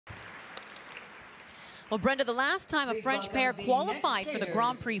Well, Brenda, the last time a French pair qualified for the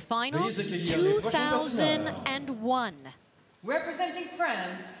Grand Prix final, 2001. Representing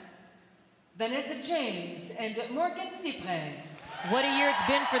France, Vanessa and Cipres. What a year it's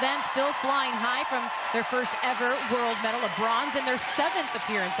been for them, still flying high from their first ever world medal, a bronze in their 7th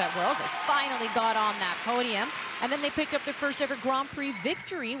appearance at Worlds. They finally got on that podium. And then they picked up their first ever Grand Prix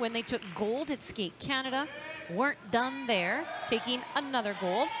victory when they took gold at Skate Canada. Weren't done there, taking another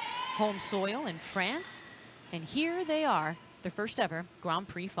gold, home soil in France. And here they are, their first ever Grand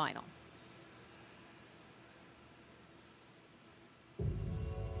Prix final.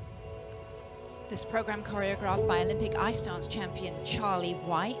 This program, choreographed by Olympic ice dance champion Charlie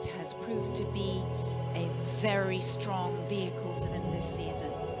White, has proved to be a very strong vehicle for them this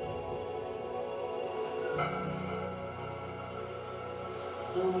season.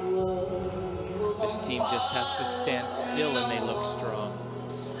 This team just has to stand still and they look strong.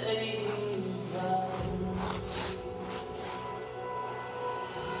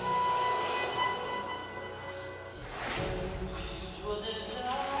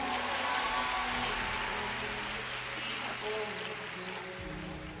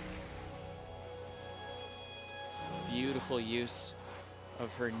 Beautiful use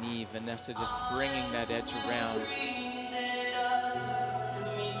of her knee. Vanessa just bringing that edge around.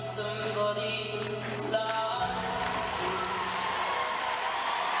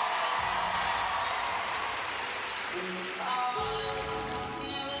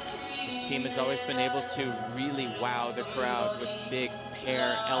 This team has always been able to really wow the crowd with big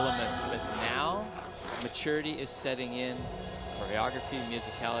pair elements, but now maturity is setting in, choreography,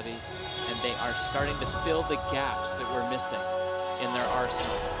 musicality, and they are starting to fill the gaps that we're missing in their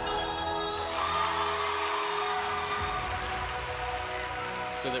arsenal.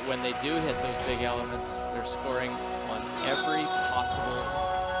 So that when they do hit those big elements, they're scoring on every possible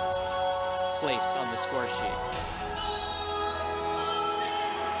place on the score sheet.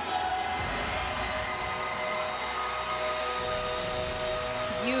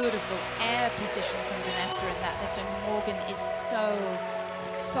 Beautiful air position from Vanessa in that lift, and Morgan is so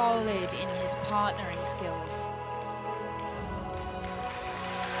solid in his partnering skills.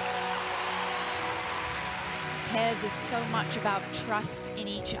 Pairs is so much about trust in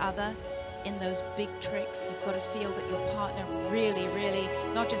each other. In those big tricks, you've got to feel that your partner really, really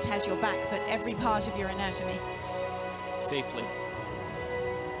not just has your back, but every part of your anatomy. Safely.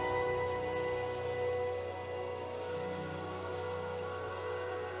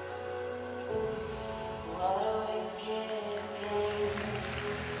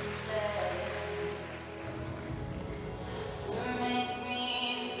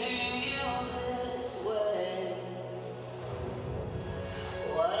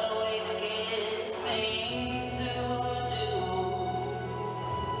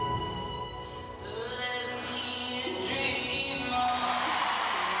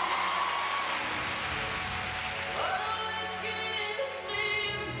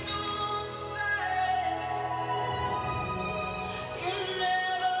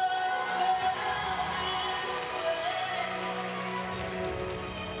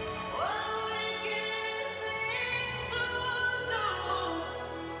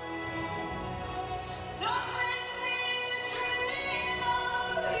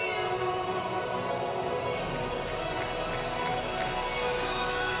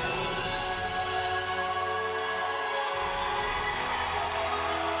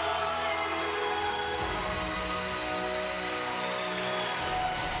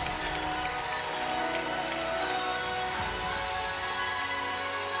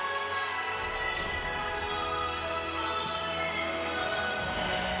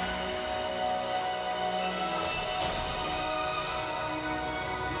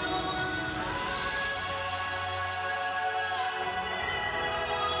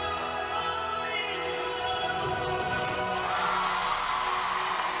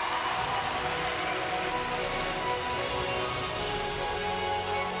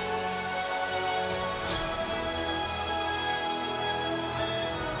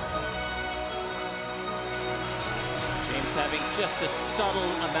 Having just a subtle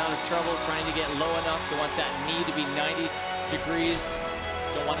amount of trouble trying to get low enough. They want that knee to be 90 degrees.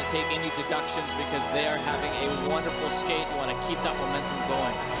 Don't want to take any deductions because they are having a wonderful skate. You want to keep that momentum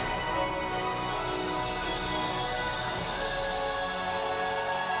going.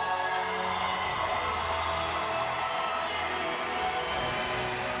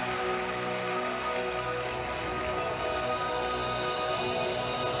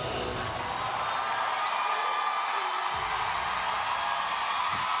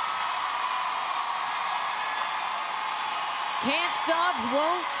 Can't stop,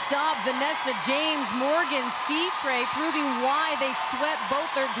 won't stop Vanessa James, Morgan Cipres, proving why they swept both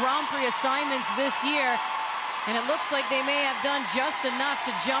their Grand Prix assignments this year. And it looks like they may have done just enough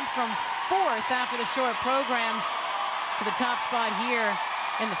to jump from 4th after the short program to the top spot here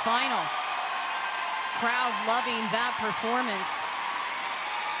in the final. Crowd loving that performance.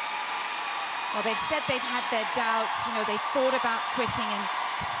 Well, they've said they've had their doubts, you know, they thought about quitting, and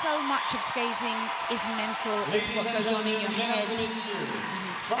so much of skating is mental. It's what goes on in your head.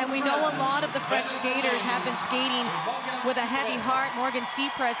 And we know a lot of the French skaters have been skating with a heavy heart. Morgan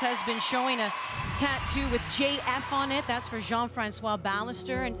Cipres has been showing a tattoo with GPF on it. That's for Jean-Francois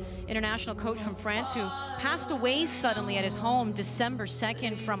Ballister, an international coach from France who passed away suddenly at his home December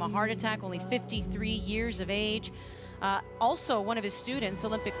 2nd from a heart attack, only 53 years of age. Also, one of his students,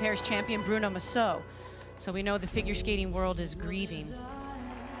 Olympic pairs champion Bruno Massot. So we know the figure skating world is grieving.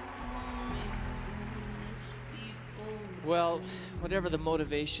 Well, whatever the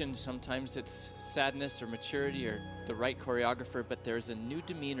motivation, sometimes it's sadness or maturity or the right choreographer, but there's a new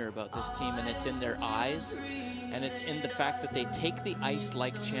demeanor about this team, and it's in their eyes, and it's in the fact that they take the ice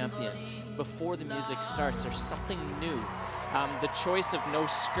like champions. Before the music starts, there's something new. The choice of no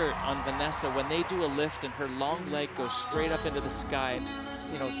skirt on Vanessa, when they do a lift and her long leg goes straight up into the sky,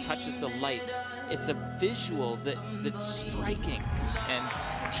 you know, touches the lights. It's a visual that's striking. And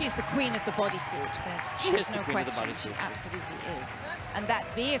she's the queen of the bodysuit. There's no question. She absolutely is. And that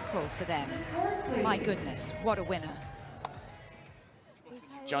vehicle for them, my goodness, what a winner.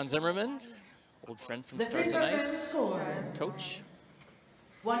 John Zimmerman, old friend from Stars on Ice, coach.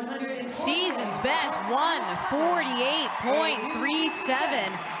 Season's best,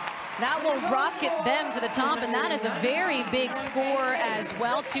 148.37. That will rocket them to the top, and that is a very big score as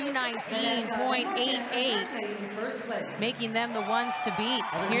well, 219.88, making them the ones to beat.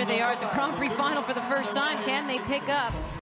 Here they are at the Grand Prix final for the first time. Can they pick up